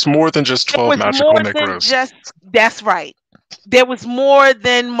 There was more than just There 12 was magical more than Negroes. just that's right. There was more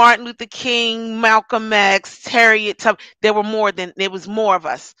than Martin Luther King, Malcolm X, Harriet Tubman. There was more of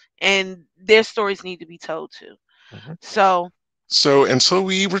us, and their stories need to be told too. Mhm. So So until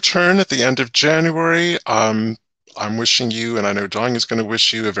we return at the end of January, I'm wishing you, and I know Dong is going to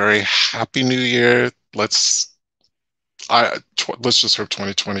wish you a very happy new year. Let's just hope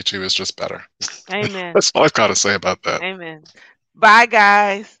 2022 is just better. amen. That's all I've got to say about that. Amen. Bye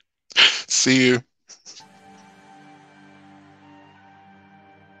guys. See you.